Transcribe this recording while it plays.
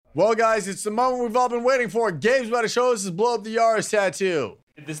Well, guys, it's the moment we've all been waiting for. Gabe's about to show us his blow up the Yaris tattoo.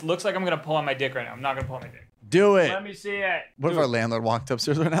 This looks like I'm going to pull on my dick right now. I'm not going to pull on my dick. Do it. Let me see it. What if our landlord walked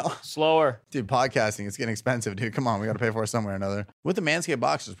upstairs right now? Slower. Dude, podcasting, it's getting expensive, dude. Come on, we got to pay for it somewhere or another. With the Manscaped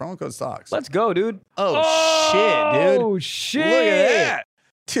boxers, promo code stocks. Let's go, dude. Oh, shit, dude. Oh, shit. Look at that.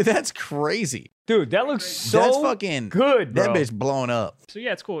 Dude, that's crazy. Dude, that looks so that's fucking good, bro. That bitch blowing up. So,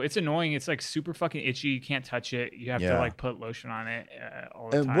 yeah, it's cool. It's annoying. It's, like, super fucking itchy. You can't touch it. You have to, like, put lotion on it all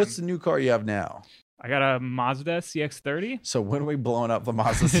the time. And what's the new car you have now? I got a Mazda CX-30. So when are we blowing up the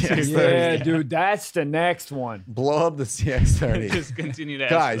Mazda CX-30? Yeah, dude, that's the next one. Blow up the CX-30. Just continue to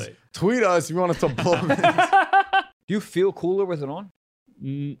Guys, escalate. tweet us if you want us to blow it. Do you feel cooler with it on?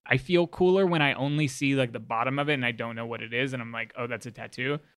 I feel cooler when I only see like the bottom of it and I don't know what it is and I'm like, oh, that's a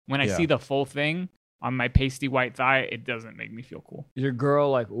tattoo. When I see the full thing on my pasty white thigh, it doesn't make me feel cool. Is your girl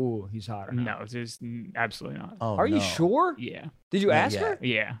like, ooh, he's hot or not? No, just absolutely not. Oh, Are you sure? Yeah. Did you ask her?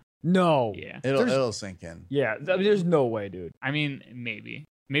 Yeah. No. Yeah. It'll sink in. Yeah, there's no way, dude. I mean, maybe.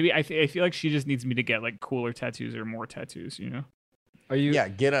 Maybe I feel like she just needs me to get like cooler tattoos or more tattoos, you know? Are you? Yeah,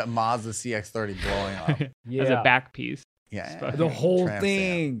 get a Mazda CX-30 blowing up. Yeah. As a back piece. Yeah. The whole Tramp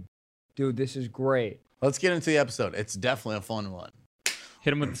thing. Dude, this is great. Let's get into the episode. It's definitely a fun one.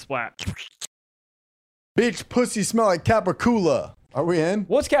 Hit him with the splat. Bitch, pussy smell like Capricula. Are we in?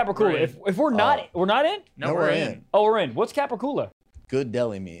 What's Capricula? Right. If we're not, we're not in? No, we're in. Oh, we're in. What's Capricula? Good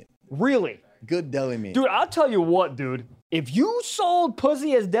deli meat. Really? Good deli meat. Dude, I'll tell you what, dude. If you sold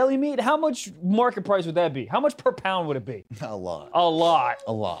pussy as deli meat, how much market price would that be? How much per pound would it be? A lot. A lot.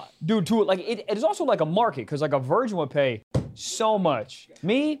 A lot. Dude, to like it is also like a market because like a virgin would pay so much.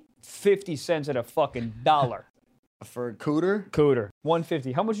 Me, 50 cents at a fucking dollar. For a cooter? Cooter,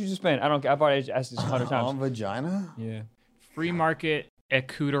 150. How much you just spend? I've already asked this 100 On times. vagina? Yeah. Free market at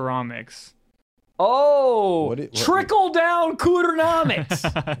Cooteromics. Oh, what- trickle down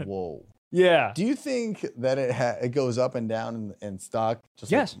cooternomics. Whoa. Yeah. Do you think that it goes up and down in stock?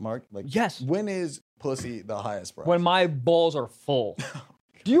 Just Yes. Like Mark? Like, Yes. When is pussy the highest price? When my balls are full.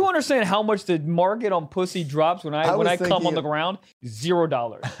 Do you understand how much the market on pussy drops when I come thinking- on the ground?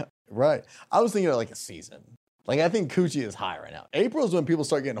 $0. Right. I was thinking of like a season. Like, I think coochie is high right now. April is when people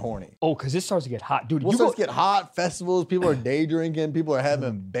start getting horny. Oh, because it starts to get hot. Dude, It starts to get hot. Festivals, people are day drinking. People are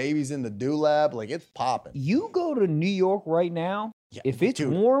having babies in the dew lab. Like, it's popping. you go to New York right now, Yeah, if it's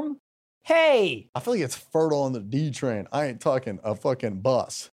dude. warm, hey. I feel like it's fertile on the D train. I ain't talking a fucking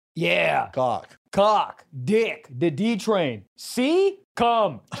bus. Yeah. Cock. Dick, the D train. See?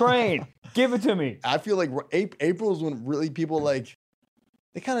 Come, train. Give it to me. I feel like April is when really people like,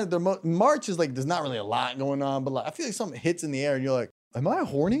 they kind of, March is like, there's not really a lot going on, but like, I feel like something hits in the air and you're like, am I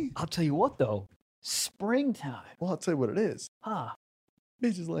horny? I'll tell you what, though. Springtime. Well, I'll tell you what it is. Huh.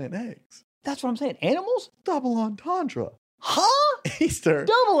 Bitches laying eggs. That's what I'm saying. Animals? Double entendre. Huh? Easter.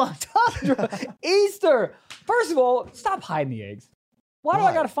 Double entendre. Easter. First of all, stop hiding the eggs. Why do I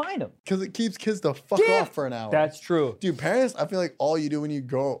Why? gotta find them? Because it keeps kids the fuck Yeah. off for an hour. That's true. Dude, parents, I feel like all you do when you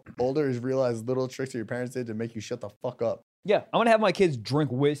grow older is realize little tricks that your parents did to make you shut the fuck up. Yeah, I'm gonna have my kids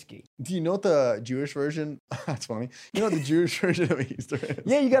drink whiskey. Do you know what the Jewish version? That's funny. You know what the Jewish version of Easter is?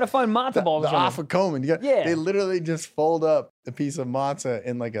 Yeah, you gotta find matzo balls. The or something. afikomen. Yeah. They literally just fold up a piece of matzah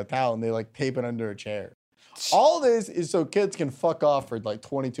in like a towel and they like tape it under a chair. All this is so kids can fuck off for like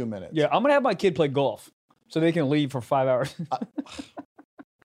 22 minutes. Yeah, I'm gonna have my kid play golf so they can leave for 5 hours.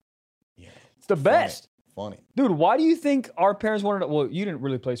 Yeah. It's the best. Funny. Dude, why do you think our parents wanted to, well, you didn't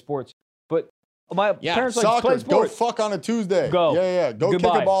really play sports, but my parents like to soccer. play Go sports. fuck on a Tuesday. Go. Yeah. Go kick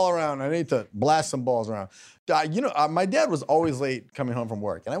Goodbye. a ball around. I need to blast some balls around. My dad was always late coming home from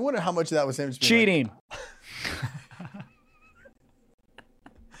work, and I wonder how much of that was him just being Cheating.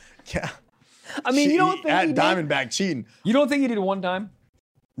 yeah. I mean, you don't think at he did? Diamondback cheating? You don't think he did it one time?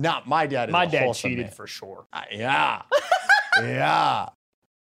 Nah, my dad is My a dad wholesome cheated man. for sure. Yeah. Yeah.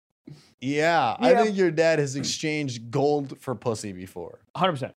 I Yeah. think your dad has exchanged gold for pussy before.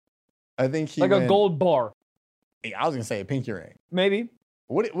 100%. I think he Like a gold bar. I was gonna say a pinky ring. Maybe.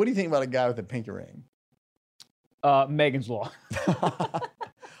 What do you think about a guy with a pinky ring? Megan's Law.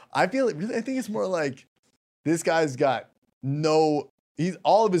 I think it's more like this guy's got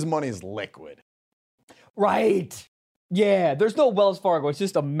all of his money is liquid. Right. Yeah, there's no Wells Fargo. It's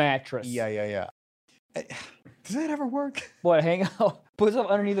just a mattress. Yeah. Does that ever work? What, hang out? Put stuff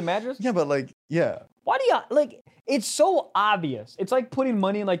underneath the mattress? Yeah, but like, yeah. Why do you, like, it's so obvious. It's like putting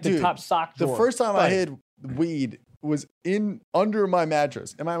money in, like, the Dude, top sock The drawer. first time I Buddy. hid weed was under my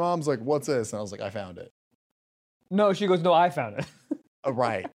mattress. And my mom's like, what's this? And I was like, I found it. No, she goes, no, I found it.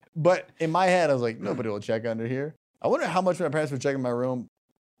 Right. But in my head, I was like, nobody will check under here. I wonder how much my parents would check in my room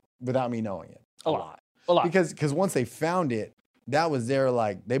without me knowing it. A lot. A lot. Because once they found it, that was their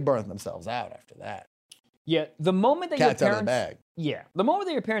like they burned themselves out after that. Yeah, the moment that Cat's your out of parents, the bag. yeah, the moment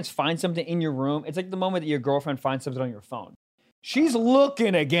that your parents find something in your room, it's like the moment that your girlfriend finds something on your phone. She's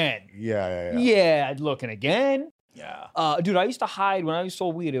looking again. Yeah. Yeah, looking again. Yeah. Dude, I used to hide when I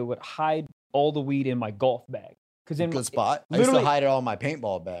sold weed. I would hide all the weed in my golf bag. Good spot. I used to hide it all in my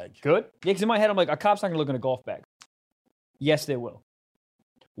paintball bag. Good. Yeah, because in my head I'm like, a cop's not gonna look in a golf bag. Yes, they will.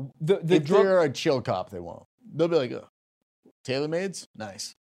 If they're a chill cop, they won't. They'll be like, TaylorMades,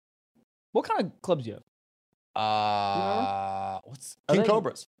 nice. What kind of clubs do you have? What's King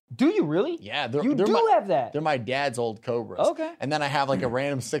Cobras? Do you really? Yeah, they're have that. They're my dad's old Cobras. Okay. And then I have like a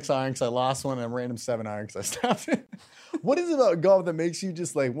random 6-iron because I lost one and a random 7-iron because I stopped it. What is it about golf that makes you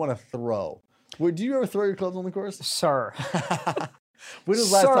just like want to throw? Do you ever throw your clubs on the course? Sir. When was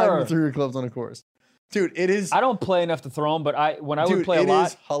the last time you threw your clubs on a course? Dude, it is. I don't play enough to throw them, but when I would play a lot. It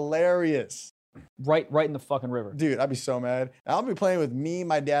is hilarious. Right in the fucking river. Dude, I'd be so mad. And I'll be playing with me,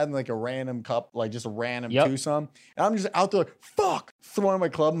 my dad, and like a random cup, like just a random twosome. And I'm just out there like, fuck, throwing my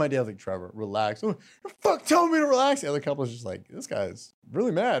club. My dad's like, Trevor, relax. Oh, fuck, tell me to relax. The other couple is just like, this guy's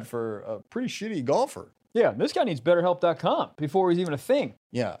really mad for a pretty shitty golfer. Yeah, this guy needs BetterHelp.com before he's even a thing.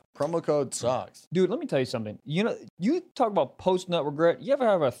 Yeah, promo code sucks. Dude, let me tell you something. You know, you talk about post-nut regret. You ever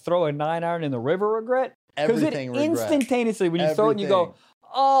have a throw a 9-iron in the river regret? Everything regret. Instantaneously, when you throw it and you go,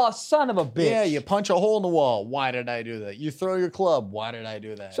 oh, son of a bitch. Yeah, you punch a hole in the wall. Why did I do that? You throw your club. Why did I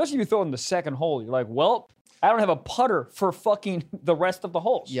do that? Especially if you throw it in the second hole. You're like, well, I don't have a putter for fucking the rest of the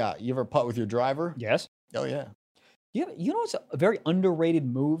holes. Yeah, you ever putt with your driver? Yes. Oh, yeah. You know what's a very underrated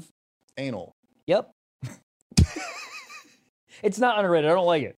move? Anal. Yep. It's not underrated. I don't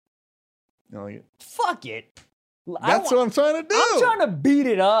like it. You don't like it? Fuck it. That's what I'm trying to do. I'm trying to beat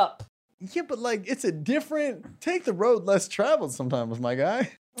it up. Yeah, but like it's a different. Take the road less traveled sometimes, my guy.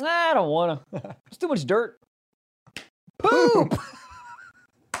 I don't want to. It's too much dirt. Poop.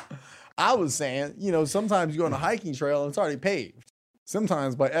 I was saying, sometimes you go on a hiking trail and it's already paved.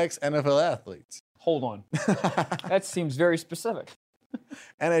 Sometimes by ex-NFL athletes. Hold on. That seems very specific.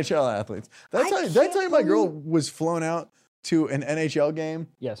 NHL athletes. Did I tell you my girl was flown out to an NHL game?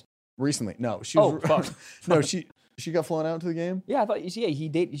 Yes. Recently. No, she was. Oh, fuck. No, she got flown out to the game. Yeah, I thought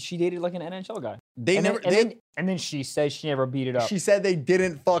she dated like an NHL guy. And then she says she never beat it up. She said they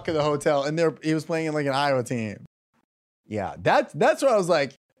didn't fuck at the hotel, and he was playing in like an Iowa team. Yeah, that's what I was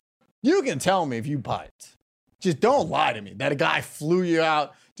like. You can tell me if you putt. Just don't lie to me that a guy flew you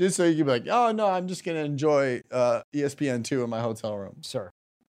out just so you can be like, oh no, I'm just gonna enjoy ESPN2 in my hotel room. Sir,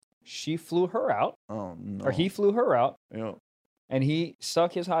 she flew her out. Oh no. Or he flew her out. Yeah. And he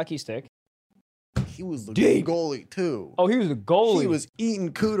sucked his hockey stick. He was the goalie too. Oh, he was the goalie. He was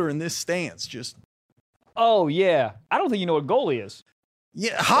eating cooter in this stance. Just. Oh yeah, I don't think you know what goalie is.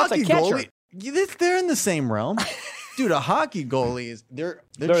 Yeah, hockey goalie. They're in the same realm, dude. A hockey goalie is they're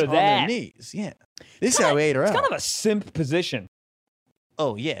on their knees. Yeah, this is how we ate her out. It's kind of a simp position.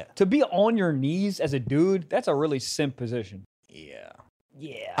 Oh yeah, to be on your knees as a dude, that's a really simp position. Yeah.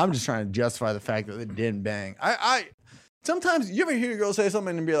 I'm just trying to justify the fact that it didn't bang. I sometimes you ever hear a girl say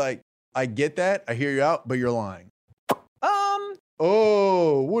something and be like, I get that, I hear you out, but you're lying.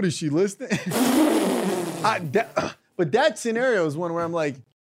 Oh, what is she listening? But that scenario is one where I'm like,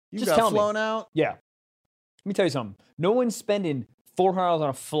 you just got flown out? Yeah. Let me tell you something. No one's spending $400 on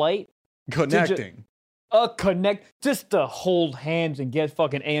a flight. Connecting. Just to hold hands and get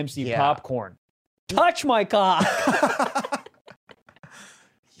fucking AMC popcorn. Touch my cock.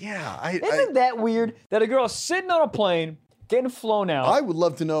 Yeah. Isn't that weird that a girl's sitting on a plane, getting flown out? I would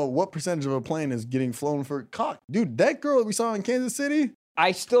love to know what percentage of a plane is getting flown for cock. Dude, that girl we saw in Kansas City?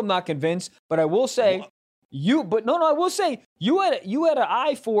 I still am not convinced, but I will say, I will say, you had an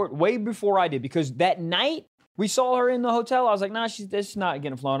eye for it way before I did, because that night we saw her in the hotel. I was like, nah, she's not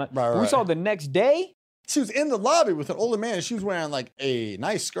getting flown out. Right. We saw the next day. She was in the lobby with an older man, and she was wearing like a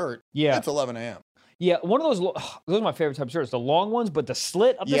nice skirt. Yeah. It's 11 a.m. Yeah, one of those are my favorite type of shirts, the long ones, but the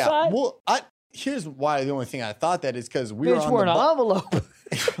slit up the side. Well, here's why the only thing I thought that is because we were on an envelope.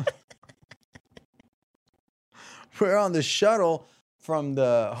 We're on the shuttle from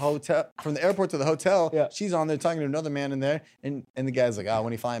the airport to the hotel. Yeah. She's on there talking to another man in there, and the guy's like, oh, when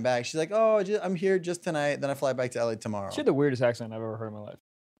are you flying back? She's like, oh, I'm here just tonight, then I fly back to LA tomorrow. She had the weirdest accent I've ever heard in my life.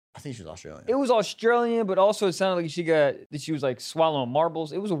 I think she was Australian. It was Australian, but also it sounded like she was like swallowing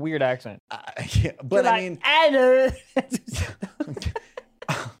marbles. It was a weird accent. Yeah, but I mean,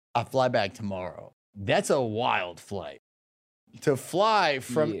 I fly back tomorrow. That's a wild flight. To fly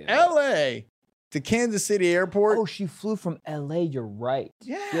from LA to Kansas City Airport. Oh, she flew from LA. You're right.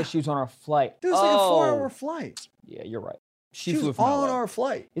 Yeah. Yeah, she was on our flight. It was like a 4-hour flight. Yeah, you're right. She flew was from on LA. our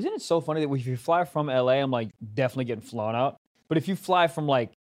flight. Isn't it so funny that if you fly from LA, I'm like definitely getting flown out? But if you fly from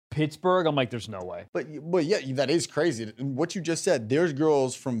like Pittsburgh, I'm like, there's no way. But yeah, that is crazy. What you just said, there's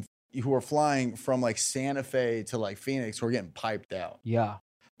girls who are flying from like Santa Fe to like Phoenix who are getting piped out. Yeah.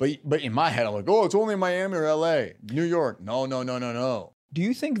 But in my head, I'm like, oh, it's only Miami or LA, New York. No. Do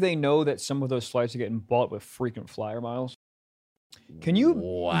you think they know that some of those flights are getting bought with frequent flyer miles? Can you?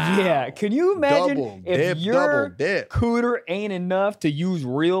 Wow. Yeah. Can you imagine if your double dip. cooter ain't enough to use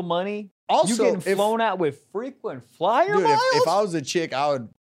real money? Also, you getting flown out with frequent flyer dude, miles? if I was a chick, I would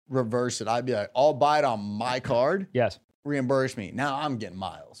reverse it. I'd be like, I'll buy it on my card. Yes. Reimburse me. Now I'm getting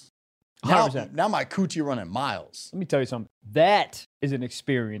miles. 100%. Now my coochie running miles. Let me tell you something. That is an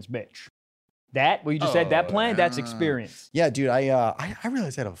experience, bitch. That, what you just said, that plan, that's experience. Yeah, dude, I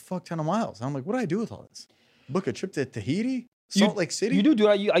realized I had a fuck ton of miles. I'm like, what do I do with all this? Book a trip to Tahiti? Salt Lake City? You do, dude.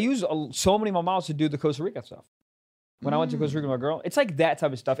 I use so many of my miles to do the Costa Rica stuff. When I went to Costa Rica with my girl, it's like that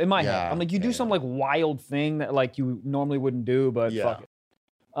type of stuff in my head. I'm like, you do some like wild thing that like you normally wouldn't do, but fuck it.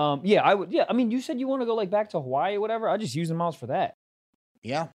 I would. Yeah, I mean, you said you want to go like back to Hawaii or whatever. I just use the miles for that.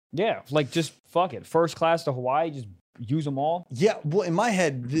 Yeah. Yeah, like just fuck it. First class to Hawaii, just use them all. Yeah, well, in my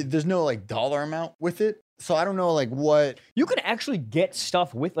head, there's no like dollar amount with it, so I don't know like what you can actually get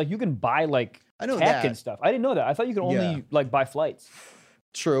stuff with. Like you can buy like I know tech that and stuff. I didn't know that. I thought you could only like buy flights.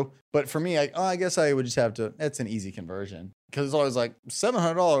 True, but for me, I guess I would just have to. It's an easy conversion because it's always like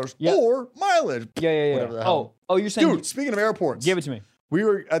 $700 or mileage. Yeah. Whatever the hell. Oh, you're saying, dude. Speaking of airports, give it to me. We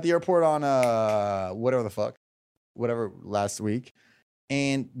were at the airport on whatever last week.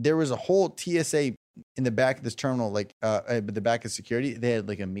 And there was a whole TSA in the back of this terminal, like the back of security. They had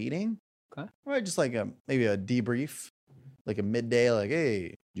like a meeting, right? Just like maybe a debrief, like a midday, like,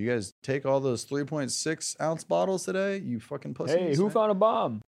 hey, do you guys take all those 3.6 ounce bottles today? You fucking pussies. Hey, who found a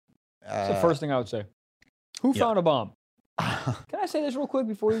bomb? That's the first thing I would say. Who found a bomb? Can I say this real quick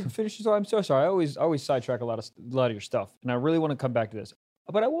before you finish this? I'm so sorry. I always sidetrack a lot of your stuff, and I really want to come back to this.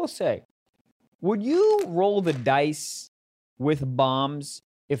 But I will say, would you roll the dice with bombs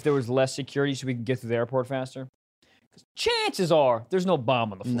if there was less security so we could get to the airport faster? Because chances are there's no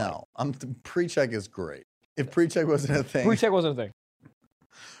bomb on the flight. No, pre-check is great. If pre-check wasn't a thing. Pre-check wasn't a thing.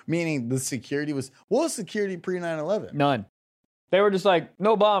 Meaning the security was, what was security pre-9/11? None. They were just like,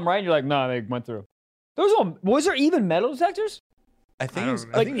 no bomb, right? And you're like, nah, they went through. Was there even metal detectors? I think it was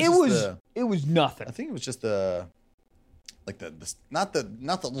like it was nothing. I think it was just the like not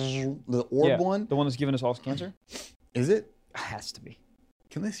the orb one. The one that's giving us all cancer? Is it? It has to be.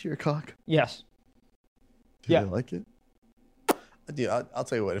 Can they see your cock? Yes. Do they like it? Dude, I'll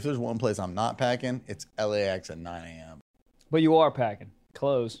tell you what. If there's one place I'm not packing, it's LAX at 9 a.m. But you are packing.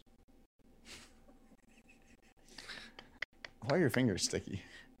 Clothes. Why are your fingers sticky?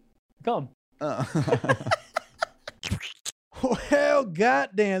 Come. Well,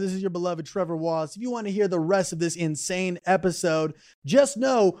 goddamn, this is your beloved Trevor Wallace. If you want to hear the rest of this insane episode, just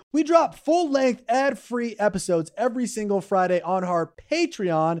know we drop full-length, ad-free episodes every single Friday on our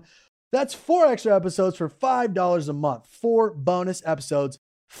Patreon. That's 4 extra episodes for $5 a month. 4 bonus episodes,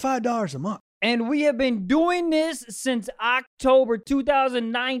 $5 a month. And we have been doing this since October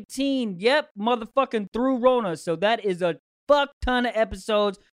 2019. Yep, motherfucking through Rona. So that is a fuck ton of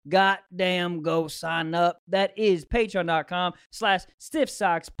episodes. Goddamn, go sign up. That is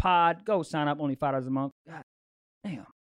patreon.com/stiffsockspod. Go sign up, only $5 a month. God damn.